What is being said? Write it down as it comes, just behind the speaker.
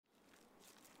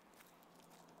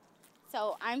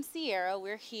So I'm Sierra.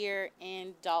 We're here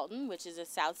in Dolton, which is a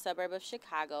south suburb of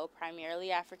Chicago,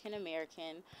 primarily African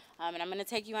American. And I'm going to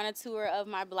take you on a tour of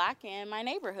my block and my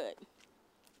neighborhood.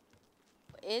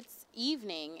 It's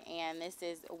evening, and this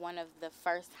is one of the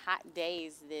first hot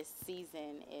days this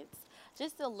season. It's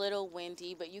just a little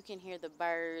windy, but you can hear the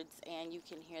birds and you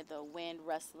can hear the wind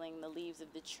rustling the leaves of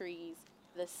the trees.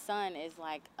 The sun is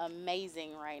like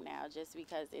amazing right now just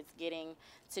because it's getting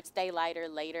to stay lighter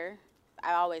later.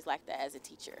 I always like that as a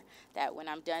teacher, that when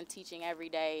I'm done teaching every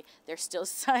day, there's still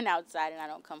sun outside and I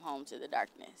don't come home to the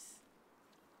darkness.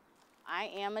 I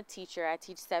am a teacher. I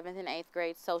teach 7th and 8th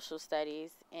grade social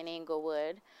studies in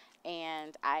Inglewood,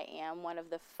 and I am one of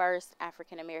the first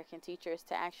African American teachers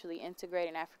to actually integrate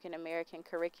an African American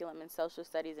curriculum in social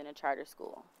studies in a charter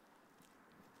school.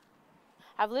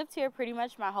 I've lived here pretty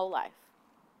much my whole life.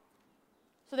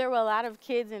 So there were a lot of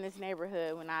kids in this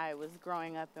neighborhood when I was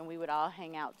growing up, and we would all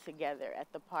hang out together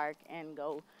at the park and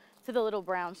go to the little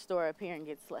brown store up here and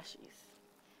get slushies.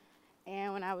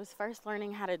 And when I was first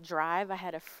learning how to drive, I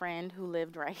had a friend who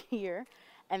lived right here,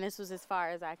 and this was as far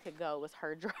as I could go, was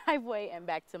her driveway and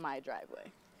back to my driveway.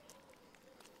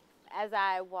 As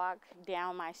I walk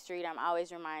down my street, I'm always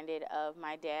reminded of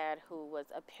my dad, who was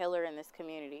a pillar in this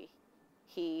community.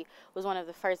 He was one of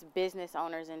the first business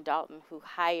owners in Dolton who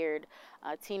hired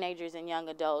teenagers and young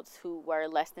adults who were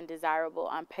less than desirable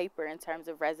on paper in terms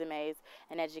of resumes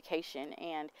and education.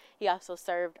 And he also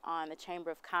served on the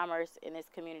Chamber of Commerce in this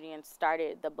community and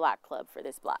started the block club for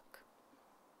this block.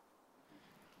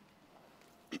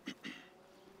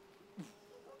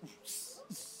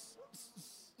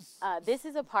 This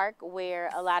is a park where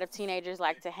a lot of teenagers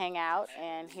like to hang out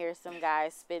and hear some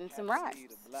guys spitting some rhymes.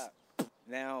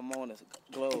 Now I'm on the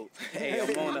globe. Hey,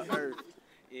 I'm on the earth.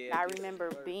 Yeah. I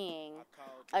remember being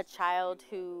a child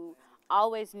who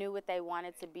always knew what they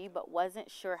wanted to be, but wasn't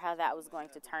sure how that was going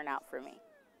to turn out for me.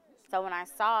 So when I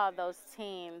saw those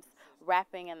teens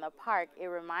rapping in the park, it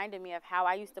reminded me of how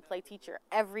I used to play teacher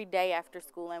every day after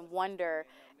school and wonder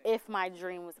if my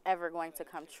dream was ever going to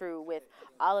come true with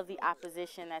all of the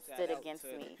opposition that stood against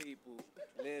me. People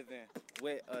living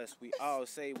with us, we all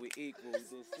say we equal,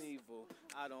 this evil.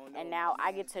 I don't know. And now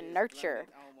I get to nurture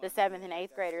the 7th and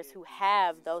 8th graders who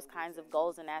have those kinds of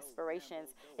goals and aspirations.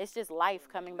 It's just life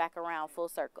coming back around full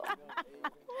circle.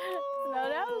 No,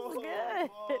 that was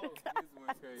good.